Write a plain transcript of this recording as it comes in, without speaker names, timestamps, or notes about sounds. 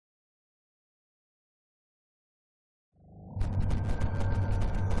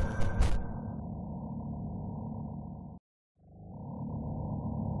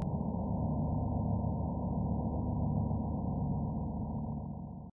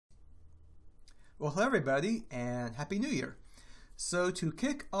Well, hello everybody, and Happy New Year. So to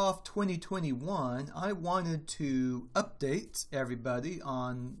kick off 2021, I wanted to update everybody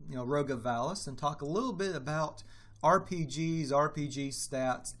on Rogue of Vallas and talk a little bit about RPGs, RPG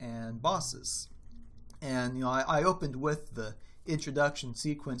stats, and bosses. And I opened with the introduction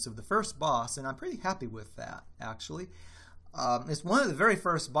sequence of the first boss, and I'm pretty happy with that, actually. It's one of the very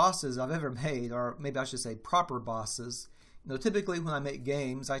first bosses I've ever made, or maybe I should say proper bosses. Typically when I make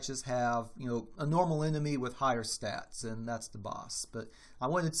games, I just have, a normal enemy with higher stats, and that's the boss. But I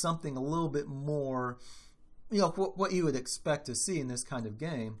wanted something a little bit more, what you would expect to see in this kind of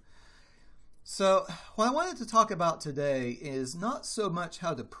game. So what I wanted to talk about today is not so much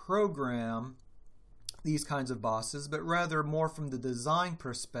how to program these kinds of bosses, but rather more from the design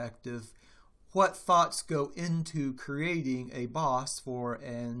perspective, what thoughts go into creating a boss for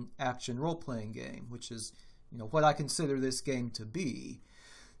an action role-playing game, which is what I consider this game to be.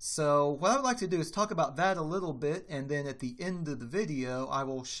 So what I would like to do is talk about that a little bit, and then at the end of the video I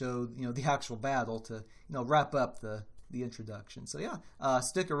will show the actual battle to wrap up the introduction. So yeah,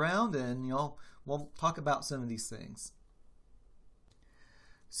 stick around and we'll talk about some of these things.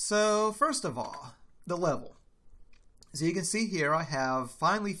 So first of all, the level. So you can see here I have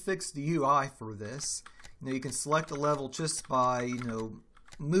finally fixed the UI for this. You can select a level just by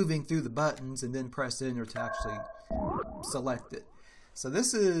moving through the buttons and then press enter to actually select it. So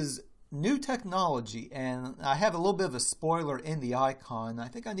this is new technology, and I have a little bit of a spoiler in the icon. I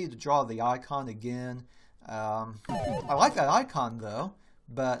think I need to draw the icon again. I like that icon though,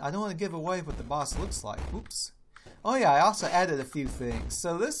 but I don't want to give away what the boss looks like. Oops. Oh yeah, I also added a few things.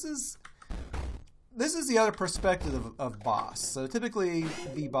 So this is the other perspective of boss. So typically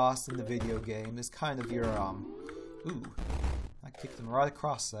the boss in the video game is kind of your ooh, I kicked him right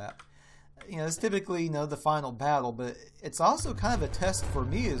across that. It's typically the final battle, but it's also kind of a test for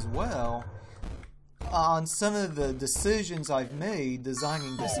me as well on some of the decisions I've made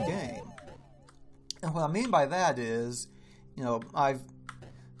designing this game. And what I mean by that is, I've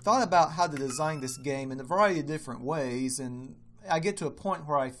thought about how to design this game in a variety of different ways, and I get to a point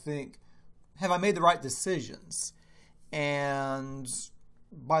where I think, have I made the right decisions? And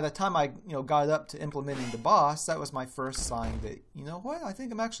by the time I got up to implementing the boss, that was my first sign that I think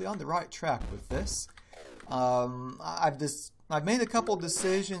I'm actually on the right track with this. I've made a couple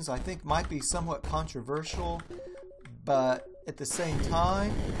decisions I think might be somewhat controversial, but at the same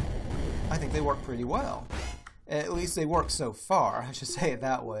time I think they work pretty well. At least they work so far, I should say it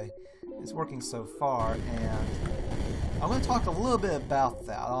that way. It's working so far, and I'm going to talk a little bit about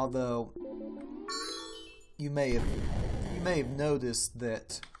that, although you may have noticed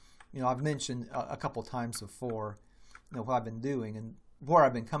that I've mentioned a couple times before what I've been doing and where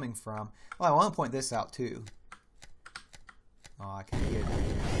I've been coming from. Well, I want to point this out too. Oh, I can't get it.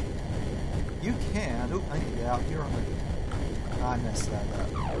 You can. Oop, I need to get out here. I messed that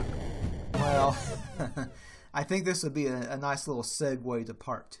up. Well, I think this would be a nice little segue to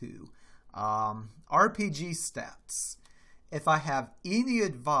part 2. RPG stats. If I have any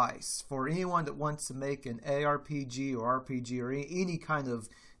advice for anyone that wants to make an ARPG or RPG or any kind of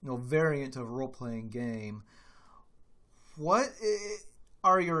variant of a role-playing game, what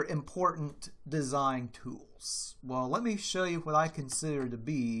are your important design tools? Well, let me show you what I consider to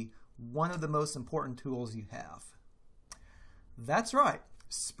be one of the most important tools you have. That's right,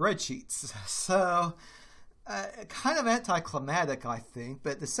 spreadsheets. So, kind of anticlimactic, I think,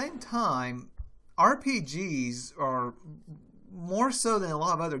 but at the same time, RPGs are more so than a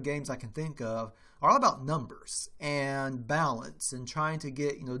lot of other games I can think of are all about numbers and balance and trying to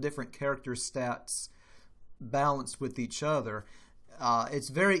get different character stats balanced with each other. It's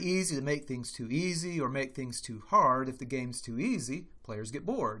very easy to make things too easy or make things too hard. If the game's too easy, players get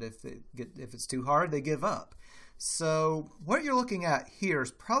bored. If it's too hard, they give up. So what you're looking at here is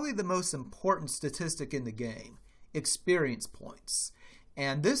probably the most important statistic in the game: experience points.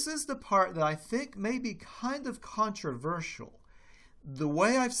 And this is the part that I think may be kind of controversial. The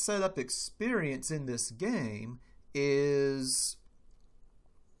way I've set up experience in this game is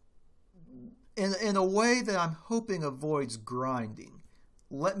in a way that I'm hoping avoids grinding.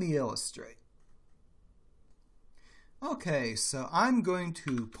 Let me illustrate. Okay, so I'm going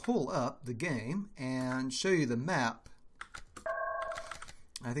to pull up the game and show you the map.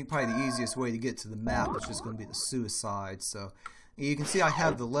 I think probably the easiest way to get to the map is just going to be the suicide. So you can see I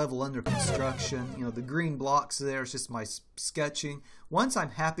have the level under construction. The green blocks there is just my sketching. Once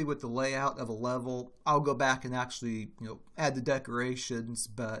I'm happy with the layout of a level, I'll go back and actually add the decorations.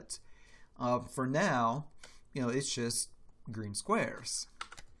 But for now, it's just green squares.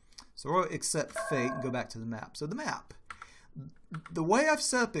 So we'll accept fate and go back to the map. So the map. The way I've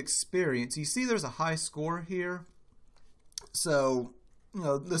set up experience, you see there's a high score here. So, you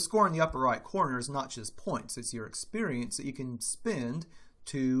know, the score in the upper right corner is not just points, it's your experience that you can spend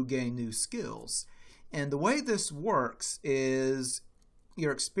to gain new skills. And the way this works is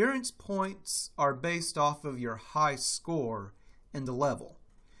your experience points are based off of your high score in the level.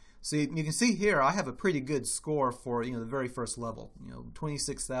 So you can see here I have a pretty good score for, you know, the very first level. You know,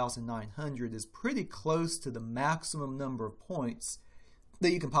 26,900 is pretty close to the maximum number of points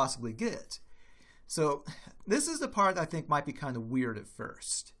that you can possibly get. So this is the part I think might be kind of weird at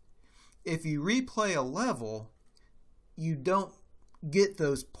first. If you replay a level, you don't get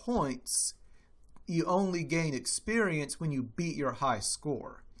those points. You only gain experience when you beat your high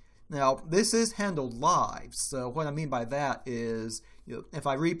score. Now, this is handled live, so what I mean by that is, you know, if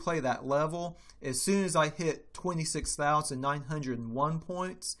I replay that level, as soon as I hit 26,901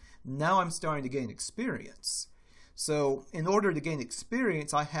 points, now I'm starting to gain experience. So, in order to gain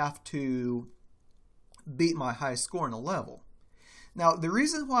experience, I have to beat my high score in a level. Now, the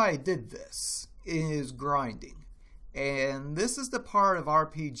reason why I did this is grinding. And this is the part of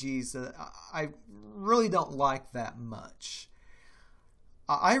RPGs that I really don't like that much.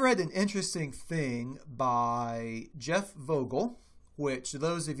 I read an interesting thing by Jeff Vogel, which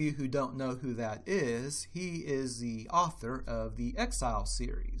those of you who don't know who that is, he is the author of the Exile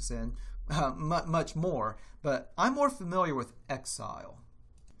series and much more, but I'm more familiar with Exile.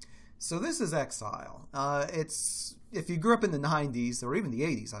 So this is Exile. It's, if you grew up in the 90s or even the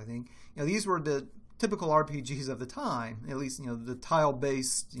 80s, I think, you know, these were the typical RPGs of the time, at least, you know, the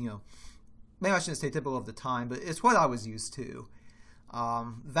tile-based, you know, maybe I shouldn't say typical of the time, but it's what I was used to.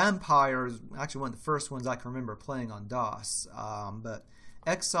 Vampire is actually one of the first ones I can remember playing on DOS, but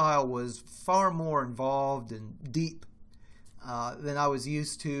Exile was far more involved and deep than I was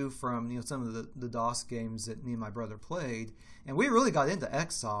used to from, you know, some of the DOS games that me and my brother played, and we really got into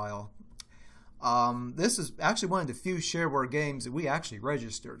Exile. This is actually one of the few shareware games that we actually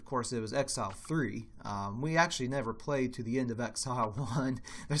registered. Of course, it was Exile 3. We actually never played to the end of Exile 1.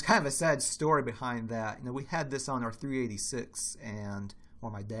 There's kind of a sad story behind that. You know, we had this on our 386,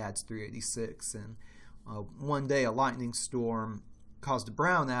 or my dad's 386, and one day a lightning storm caused a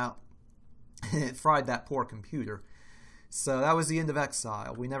brownout, and it fried that poor computer. So that was the end of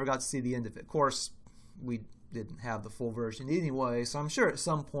Exile. We never got to see the end of it. Of course, we didn't have the full version anyway, so I'm sure at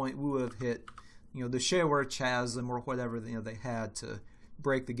some point we would have hit, you know, the shareware chasm or whatever, you know, they had to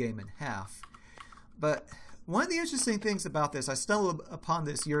break the game in half. But one of the interesting things about this, I stumbled upon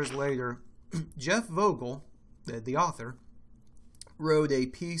this years later. Jeff Vogel, the author, wrote a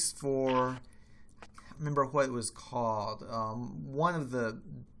piece for, I can't remember what it was called, one of the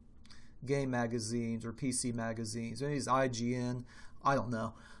game magazines or PC magazines. Maybe it's IGN, I don't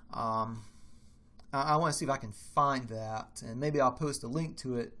know. I want to see if I can find that, and maybe I'll post a link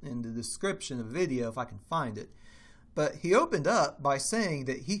to it in the description of the video if I can find it. But he opened up by saying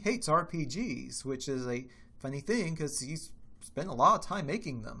that he hates RPGs, which is a funny thing because he's spent a lot of time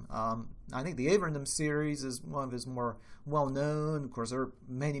making them. I think the Avernum series is one of his more well-known. Of course, there are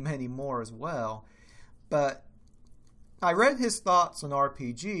many, many more as well. But I read his thoughts on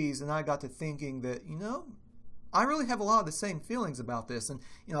RPGs, and I got to thinking that, you know, I really have a lot of the same feelings about this. And,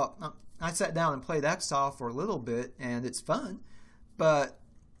 you know, I sat down and played Exile for a little bit, and it's fun, but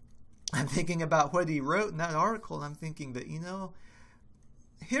I'm thinking about what he wrote in that article, and I'm thinking that, you know,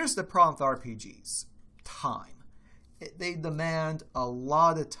 here's the problem with RPGs. Time. They demand a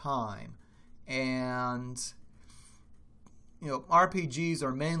lot of time, and, you know, RPGs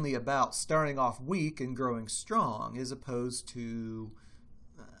are mainly about starting off weak and growing strong, as opposed to,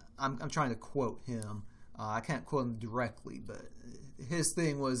 I'm trying to quote him. I can't quote him directly, but his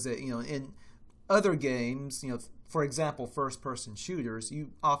thing was that, you know, in other games, you know, for example, first-person shooters,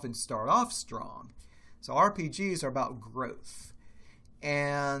 you often start off strong. So RPGs are about growth.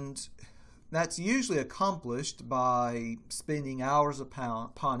 And that's usually accomplished by spending hours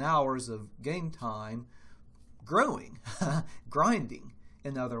upon hours of game time growing, grinding,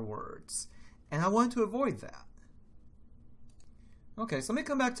 in other words. And I wanted to avoid that. Okay, so let me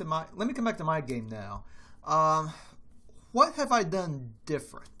come back to my game now. What have I done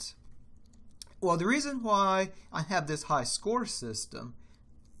different? Well, the reason why I have this high score system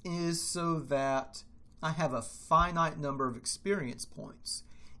is so that I have a finite number of experience points.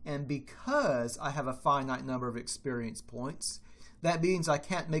 And because I have a finite number of experience points, that means I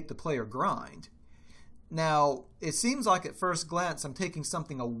can't make the player grind. Now, it seems like at first glance I'm taking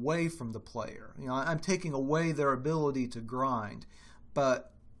something away from the player. You know, I'm taking away their ability to grind. But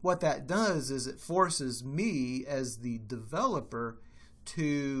what that does is it forces me as the developer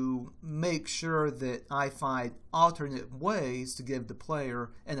to make sure that I find alternate ways to give the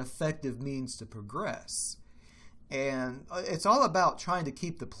player an effective means to progress. And it's all about trying to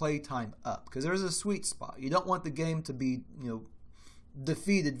keep the playtime up, because there's a sweet spot. You don't want the game to be,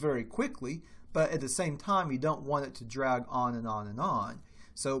 defeated very quickly, but at the same time, you don't want it to drag on and on and on.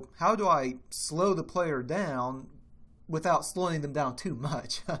 So how do I slow the player down without slowing them down too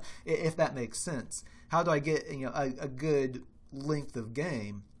much, if that makes sense? How do I get a good length of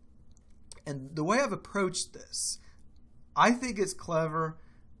game? And the way I've approached this, I think it's clever.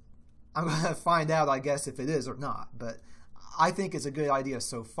 I'm going to find out, I guess, if it is or not. But I think it's a good idea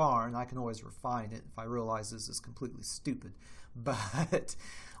so far, and I can always refine it if I realize this is completely stupid. But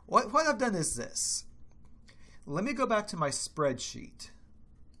what I've done is this. Let me go back to my spreadsheet.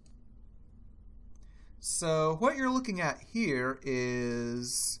 So what you're looking at here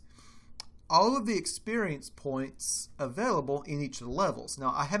is all of the experience points available in each of the levels.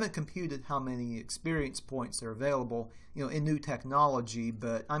 Now, I haven't computed how many experience points are available, in new technology,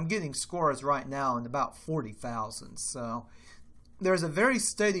 but I'm getting scores right now in about 40,000. So there's a very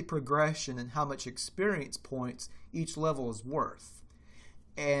steady progression in how much experience points each level is worth.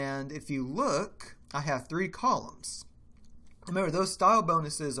 And if you look, I have 3 columns. Remember, those style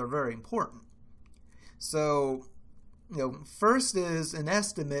bonuses are very important. So, first is an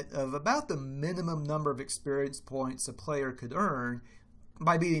estimate of about the minimum number of experience points a player could earn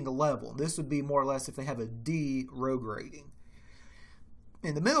by beating the level. This would be more or less if they have a D rogue rating.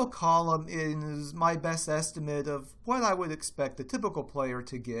 In the middle column is my best estimate of what I would expect the typical player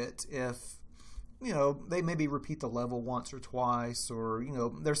to get if, they maybe repeat the level once or twice, or,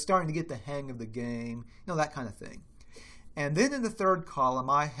 they're starting to get the hang of the game, that kind of thing. And then in the third column,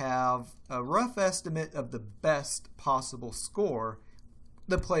 I have a rough estimate of the best possible score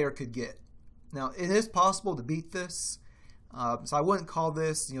the player could get. Now, it is possible to beat this, so I wouldn't call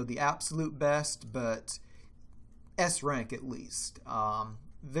this, the absolute best, but S rank at least.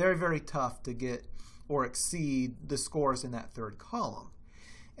 Very, very tough to get or exceed the scores in that third column.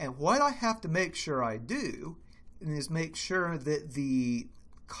 And what I have to make sure I do is make sure that the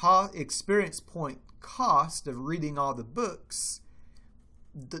experience point cost of reading all the books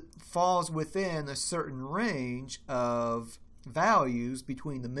falls within a certain range of values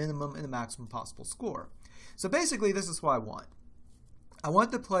between the minimum and the maximum possible score. So basically, this is what I want. I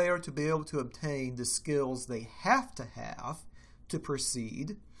want the player to be able to obtain the skills they have to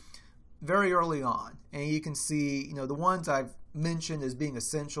proceed very early on. And you can see, the ones I've mentioned as being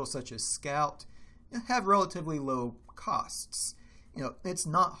essential, such as Scout, have relatively low costs. It's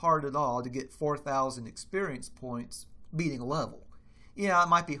not hard at all to get 4,000 experience points beating a level. Yeah, it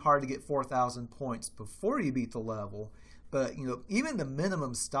might be hard to get 4,000 points before you beat the level, but even the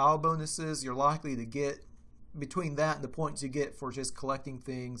minimum style bonuses you're likely to get between that and the points you get for just collecting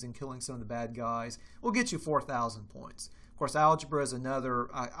things and killing some of the bad guys will get you 4,000 points. Of course, algebra is another,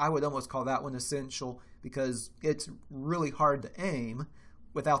 I would almost call that one essential, because it's really hard to aim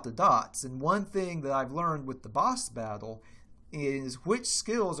without the dots. And one thing that I've learned with the boss battle is which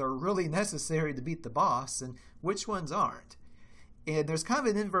skills are really necessary to beat the boss and which ones aren't. And there's kind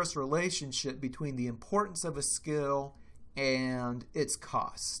of an inverse relationship between the importance of a skill and its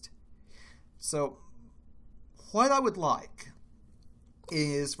cost. So what I would like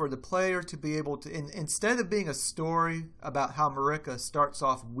is for the player to be able to, instead of being a story about how Marika starts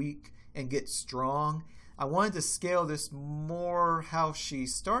off weak and gets strong, I wanted to scale this more how she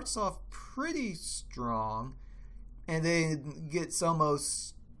starts off pretty strong and then gets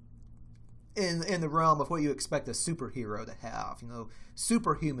almost in the realm of what you expect a superhero to have,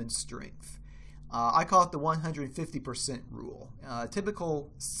 superhuman strength. I call it the 150% rule.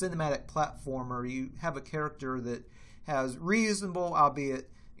 Typical cinematic platformer, you have a character that has reasonable, albeit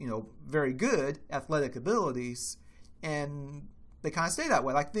very good athletic abilities, and they kind of stay that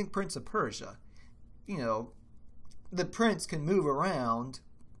way. Like, think Prince of Persia. The prince can move around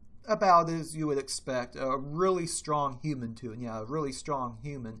about as you would expect a really strong human to. And yeah, a really strong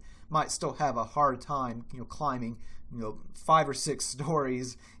human might still have a hard time, climbing, 5 or 6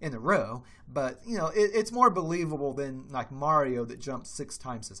 stories in a row. But, it's more believable than like Mario that jumps 6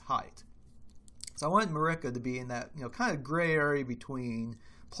 times his height. So I wanted Marika to be in that, kind of gray area between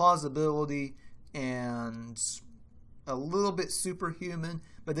plausibility and a little bit superhuman,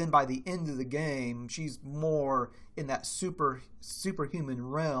 but then by the end of the game, she's more in that superhuman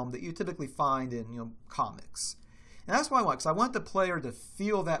realm that you typically find in comics. And that's what I want, because I want the player to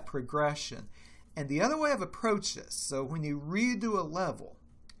feel that progression. And the other way I've approached this, so when you redo a level,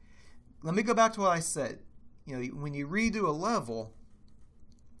 let me go back to what I said. When you redo a level,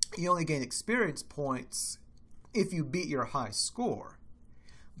 you only gain experience points if you beat your high score.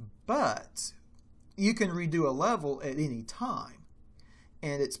 but you can redo a level at any time.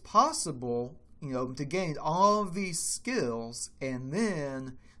 And it's possible, to gain all of these skills and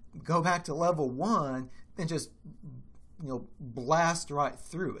then go back to level 1 and just, blast right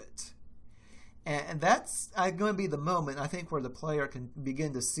through it. And that's going to be the moment, I think, where the player can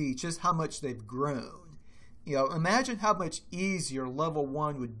begin to see just how much they've grown. Imagine how much easier level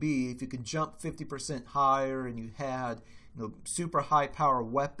 1 would be if you could jump 50% higher and you had, super high power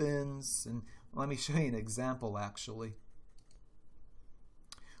weapons. And let me show you an example, actually.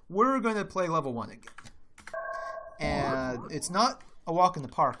 We're going to play level 1 again. And it's not a walk in the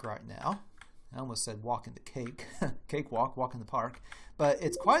park right now. I almost said walk in the cake. Cakewalk, walk in the park. But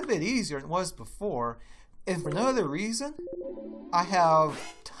it's quite a bit easier than it was before. And for no other reason, I have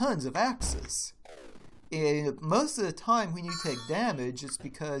tons of axes. And most of the time when you take damage, it's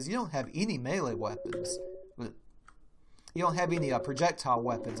because you don't have any melee weapons. You don't have any projectile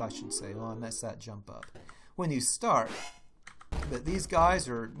weapons, I should say. Well, I messed that jump up. When you start. But these guys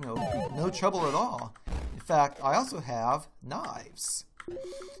are, no trouble at all. In fact, I also have knives.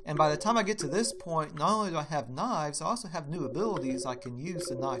 And by the time I get to this point, not only do I have knives, I also have new abilities I can use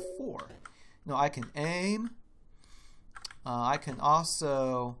the knife for. I can aim. I can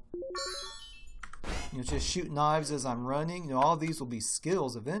also, just shoot knives as I'm running. All of these will be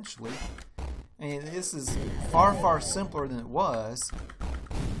skills eventually. This is far, far simpler than it was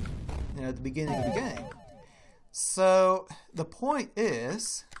at the beginning of the game. So the point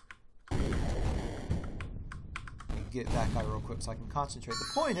is, get back out real quick so I can concentrate.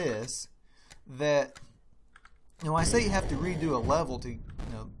 The point is that when I say you have to redo a level to,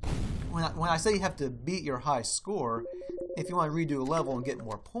 when I say you have to beat your high score, if you want to redo a level and get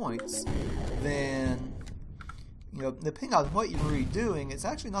more points, then depending on what you're redoing, it's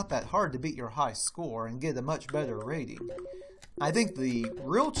actually not that hard to beat your high score and get a much better rating. I think the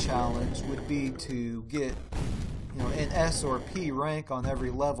real challenge would be to get an S or P rank on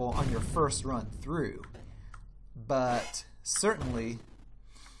every level on your first run through. But certainly,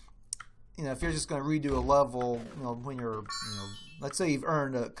 if you're just going to redo a level, when you're, let's say you've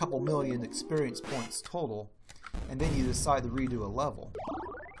earned a couple million experience points total, and then you decide to redo a level,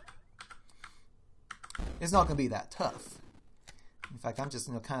 it's not going to be that tough. In fact, I'm just,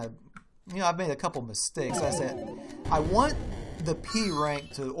 kind of, I've made a couple mistakes. I said, I want the P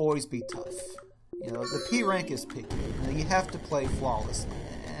rank to always be tough. The P rank is picky. You have to play flawlessly,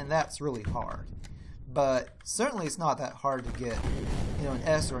 and that's really hard. But certainly it's not that hard to get, an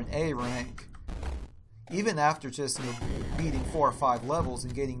S or an A rank, even after just, beating 4 or 5 levels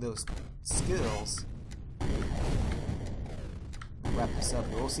and getting those skills. I'll wrap this up,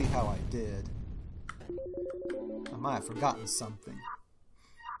 we'll see how I did. I might have forgotten something.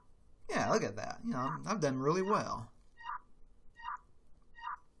 Yeah, look at that. I've done really well.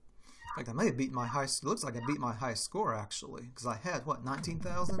 In fact, I may have beaten my high. It looks like I beat my high score actually, because I had what,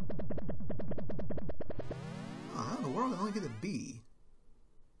 19,000. Oh, how in the world did I only get a B?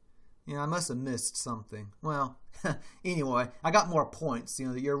 I must have missed something. Well, anyway, I got more points.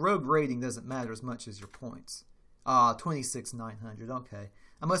 Your rogue rating doesn't matter as much as your points. 26,900. Okay,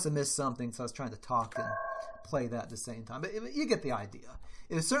 I must have missed something, so I was trying to talk and play that at the same time. But you get the idea.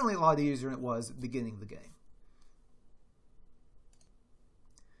 It was certainly a lot easier than it was at the beginning of the game.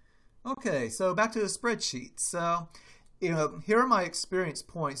 Okay, so back to the spreadsheet. So, here are my experience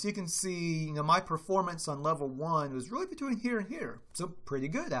points. You can see, my performance on level 1 was really between here and here. So pretty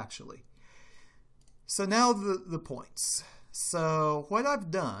good, actually. So now the points. So what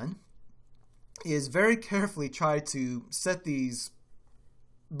I've done is very carefully try to set these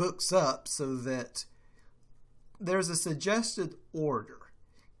books up so that there's a suggested order.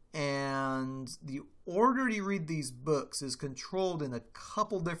 And the order to read these books is controlled in a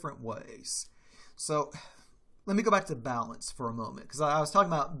couple different ways. So let me go back to balance for a moment, because I was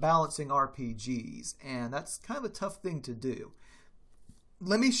talking about balancing RPGs, and that's kind of a tough thing to do.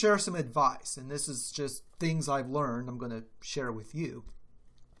 Let me share some advice, and this is just things I've learned I'm going to share with you.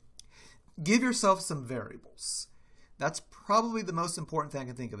 Give yourself some variables. That's probably the most important thing I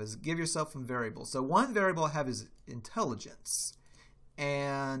can think of, is give yourself some variables. So one variable I have is intelligence.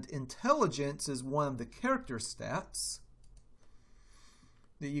 And intelligence is one of the character stats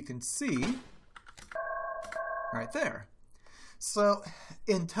that you can see right there. So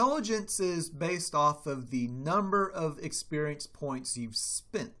intelligence is based off of the number of experience points you've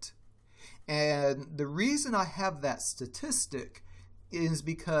spent. And the reason I have that statistic is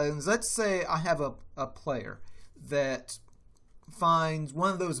because, let's say I have a player that finds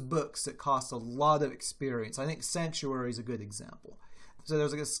one of those books that costs a lot of experience. I think Sanctuary is a good example. So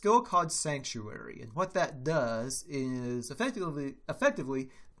there's like a skill called Sanctuary, and what that does is effectively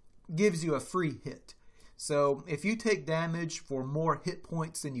gives you a free hit. So if you take damage for more hit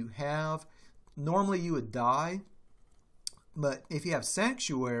points than you have, normally you would die. But if you have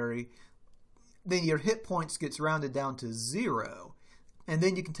Sanctuary, then your hit points gets rounded down to 0. And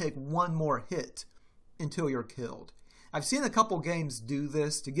then you can take one more hit until you're killed. I've seen a couple games do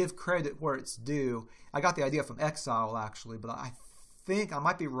this. To give credit where it's due, I got the idea from Exile actually, but I think I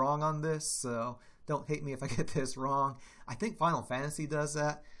might be wrong on this, so don't hate me if I get this wrong. I think Final Fantasy does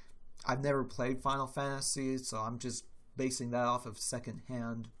that. I've never played Final Fantasy, so I'm just basing that off of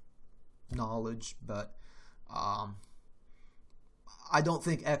secondhand knowledge, but I don't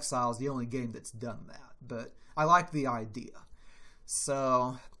think Exile is the only game that's done that, but I like the idea.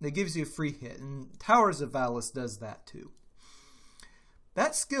 So it gives you a free hit, and Towers of Vallas does that too.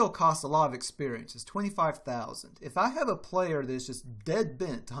 That skill costs a lot of experience. It's 25,000. If I have a player that's just dead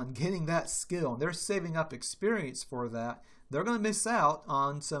bent on getting that skill, and they're saving up experience for that, they're going to miss out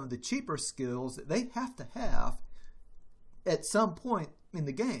on some of the cheaper skills that they have to have at some point in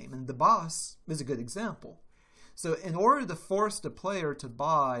the game, and the boss is a good example. So in order to force the player to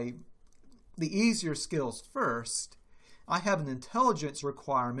buy the easier skills first, I have an intelligence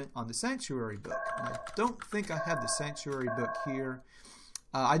requirement on the Sanctuary book. And I don't think I have the Sanctuary book here.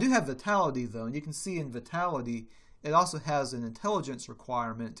 I do have Vitality though, and you can see in Vitality it also has an intelligence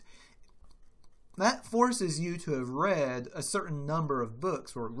requirement. That forces you to have read a certain number of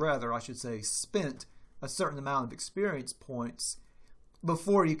books, or rather I should say spent a certain amount of experience points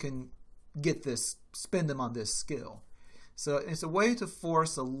before you can get this, spend them on this skill. So it's a way to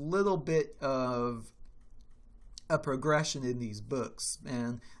force a little bit of a progression in these books,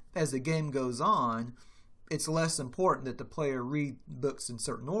 and as the game goes on, it's less important that the player read books in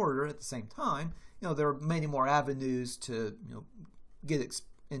certain order. At the same time, there are many more avenues to get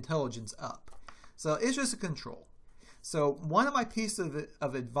intelligence up. So it's just a control. So one of my pieces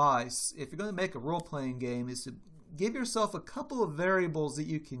of advice, if you're going to make a role-playing game, is to give yourself a couple of variables that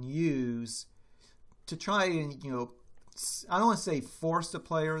you can use to try and, I don't want to say force the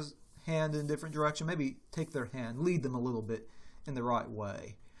player's hand in a different direction, maybe take their hand, lead them a little bit in the right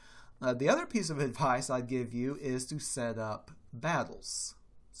way. The other piece of advice I'd give you is to set up battles.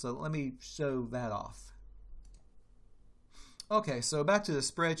 So let me show that off. Okay, so back to the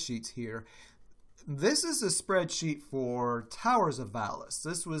spreadsheets here. This is a spreadsheet for Towers of Vallas.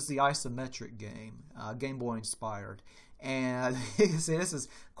 This was the isometric game, Game Boy inspired. And you can see this is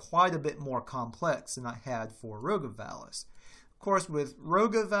quite a bit more complex than I had for Rogue of Vallas. Of course, with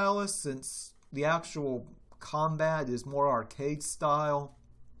Rogue of Vallas, since the actual combat is more arcade style,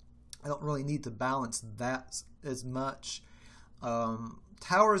 I don't really need to balance that as much.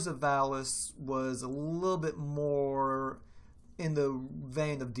 Towers of Vallas was a little bit more in the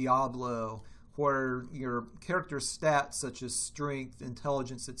vein of Diablo, where your character stats such as strength,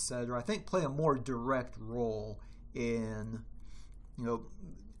 intelligence, etc., I think play a more direct role in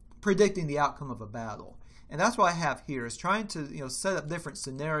predicting the outcome of a battle. And that's what I have here, is trying to set up different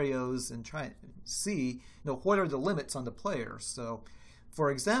scenarios and try and see what are the limits on the player. So for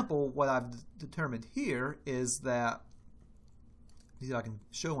example, what I've determined here is that, see if I can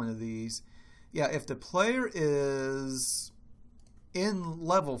show one of these. Yeah, if the player is in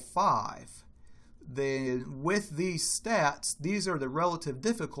level 5, then with these stats, these are the relative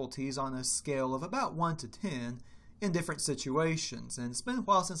difficulties on a scale of about 1 to 10 in different situations. And it's been a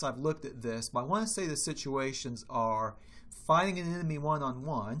while since I've looked at this, but I want to say the situations are fighting an enemy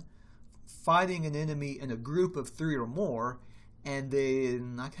one-on-one, fighting an enemy in a group of 3 or more, and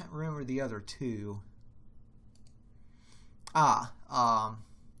then I can't remember the other two.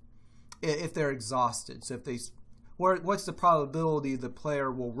 If they're exhausted. So if they, what's the probability the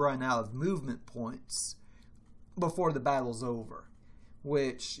player will run out of movement points before the battle's over?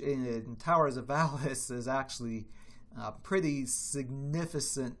 Which in Towers of Vallas is actually pretty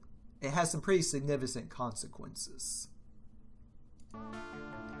significant. It has some pretty significant consequences.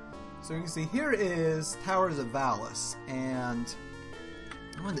 So you can see here is Towers of Vallas, and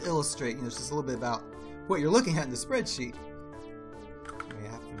I wanted to illustrate just a little bit about what you're looking at in the spreadsheet. I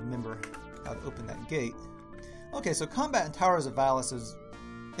have to remember how to open that gate. Okay, so combat in Towers of Vallas is,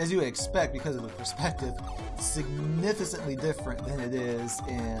 as you would expect because of the perspective, significantly different than it is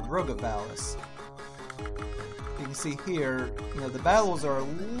in Rogue of Vallas. You can see here, the battles are a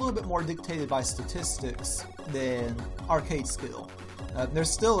little bit more dictated by statistics than arcade skill.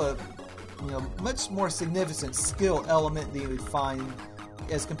 There's still a much more significant skill element that you would find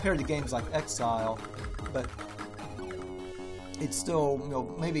as compared to games like Exile, but it's still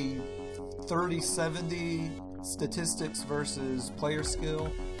maybe 30-70 statistics versus player skill,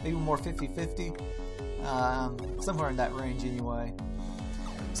 maybe more 50-50, somewhere in that range anyway.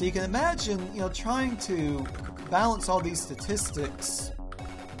 So you can imagine, trying to balance all these statistics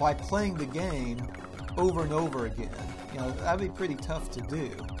by playing the game over and over again. That'd be pretty tough to do.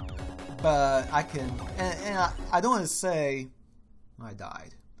 But I can, and I don't want to say, I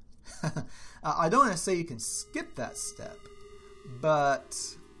died. I don't want to say you can skip that step, but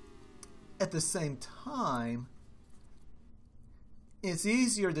at the same time, it's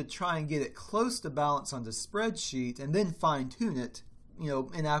easier to try and get it close to balance on the spreadsheet and then fine-tune it,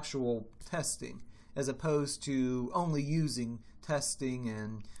 in actual testing, as opposed to only using testing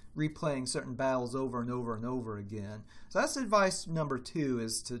and replaying certain battles over and over and over again. So that's advice number 2,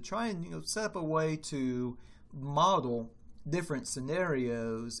 is to try and set up a way to model different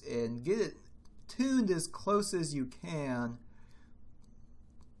scenarios and get it tuned as close as you can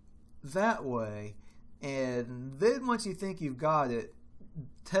that way. And then once you think you've got it,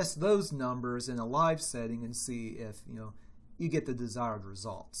 test those numbers in a live setting and see if you get the desired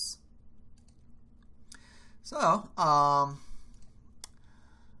results. So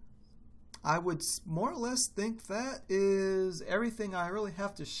I would more or less think that is everything I really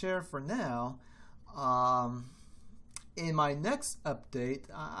have to share for now. In my next update,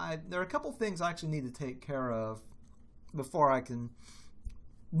 there are a couple things I actually need to take care of before I can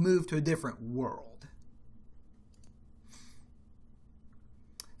move to a different world.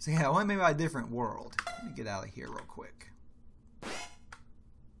 So yeah, what I mean by a different world? Let me get out of here real quick.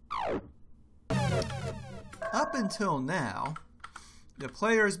 Up until now, the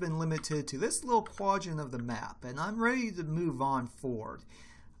player has been limited to this little quadrant of the map, and I'm ready to move on forward.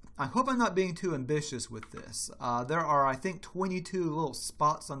 I hope I'm not being too ambitious with this. There are, I think, 22 little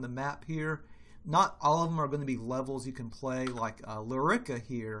spots on the map here. Not all of them are going to be levels you can play. Like Lyrica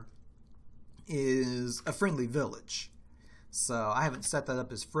here is a friendly village. So I haven't set that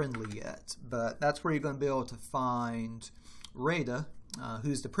up as friendly yet, but that's where you're going to be able to find Rada,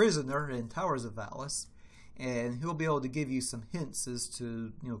 who's the prisoner in Towers of Vallas, and he'll be able to give you some hints as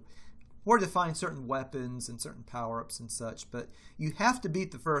to where to find certain weapons and certain power-ups and such. But you have to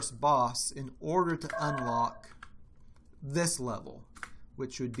beat the first boss in order to unlock this level,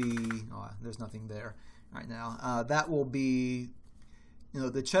 which would be there's nothing there right now. That will be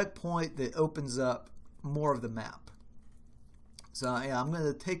the checkpoint that opens up more of the map. So yeah, I'm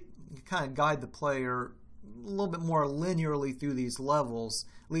going to kind of guide the player a little bit more linearly through these levels,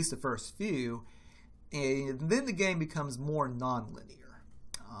 at least the first few, and then the game becomes more non-linear.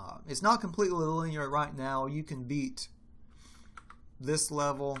 It's not completely linear right now. You can beat this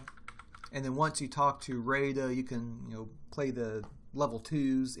level, and then once you talk to Rada, you can play the level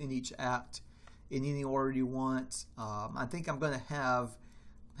 2s in each act in any order you want. I think I'm going to have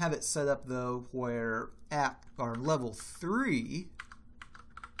it set up though where level 3.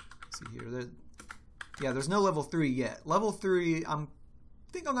 Let's see here. There's no level 3 yet. Level 3, I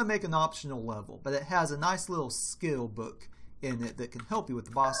think I'm going to make an optional level, but it has a nice little skill book in it that can help you with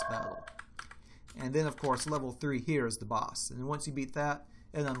the boss battle. And then of course level 3 here is the boss, and once you beat that,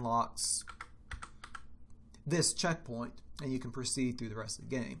 it unlocks this checkpoint and you can proceed through the rest of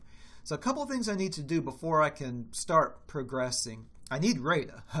the game. So a couple of things I need to do before I can start progressing. I need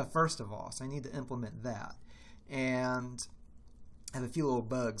Rada first of all, so I need to implement that, and I have a few little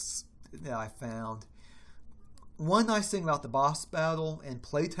bugs that I found. One nice thing about the boss battle and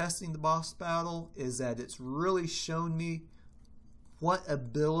playtesting the boss battle is that it's really shown me what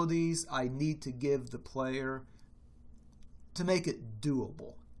abilities I need to give the player to make it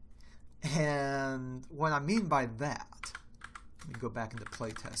doable. And what I mean by that, let me go back into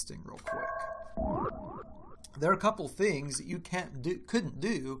playtesting real quick. There are a couple things that you couldn't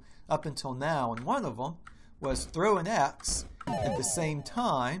do up until now, and one of them was throw an axe at the same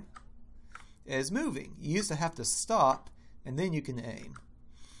time as moving. You used to have to stop and then you can aim.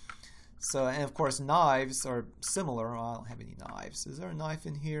 So, and of course knives are similar. Oh, I don't have any knives. Is there a knife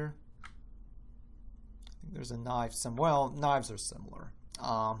in here? I think there's a knife somewhere. Well, knives are similar.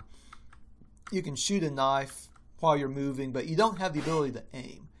 You can shoot a knife while you're moving, but you don't have the ability to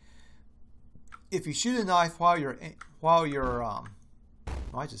aim. If you shoot a knife while you're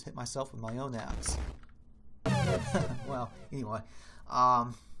I just hit myself with my own axe. Well, anyway,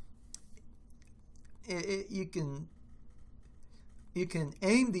 you can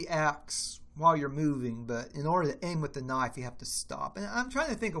aim the axe while you're moving, but in order to aim with the knife, you have to stop. And I'm trying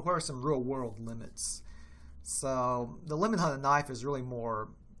to think of where are some real-world limits. So the limit on the knife is really more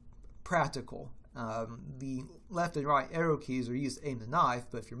practical. The left and right arrow keys are used to aim the knife,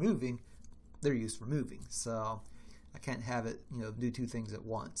 but if you're moving, they're used for moving. So I can't have it, do two things at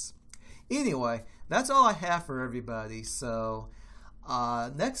once. Anyway, that's all I have for everybody. So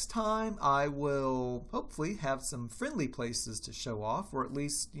Next time I will hopefully have some friendly places to show off, or at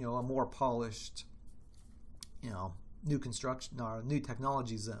least, you know, a more polished, you know, new construction or new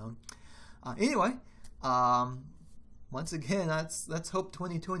technology zone. Anyway, once again, let's hope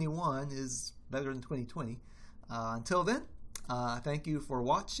 2021 is better than 2020. Until then, thank you for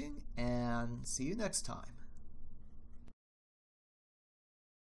watching, and see you next time.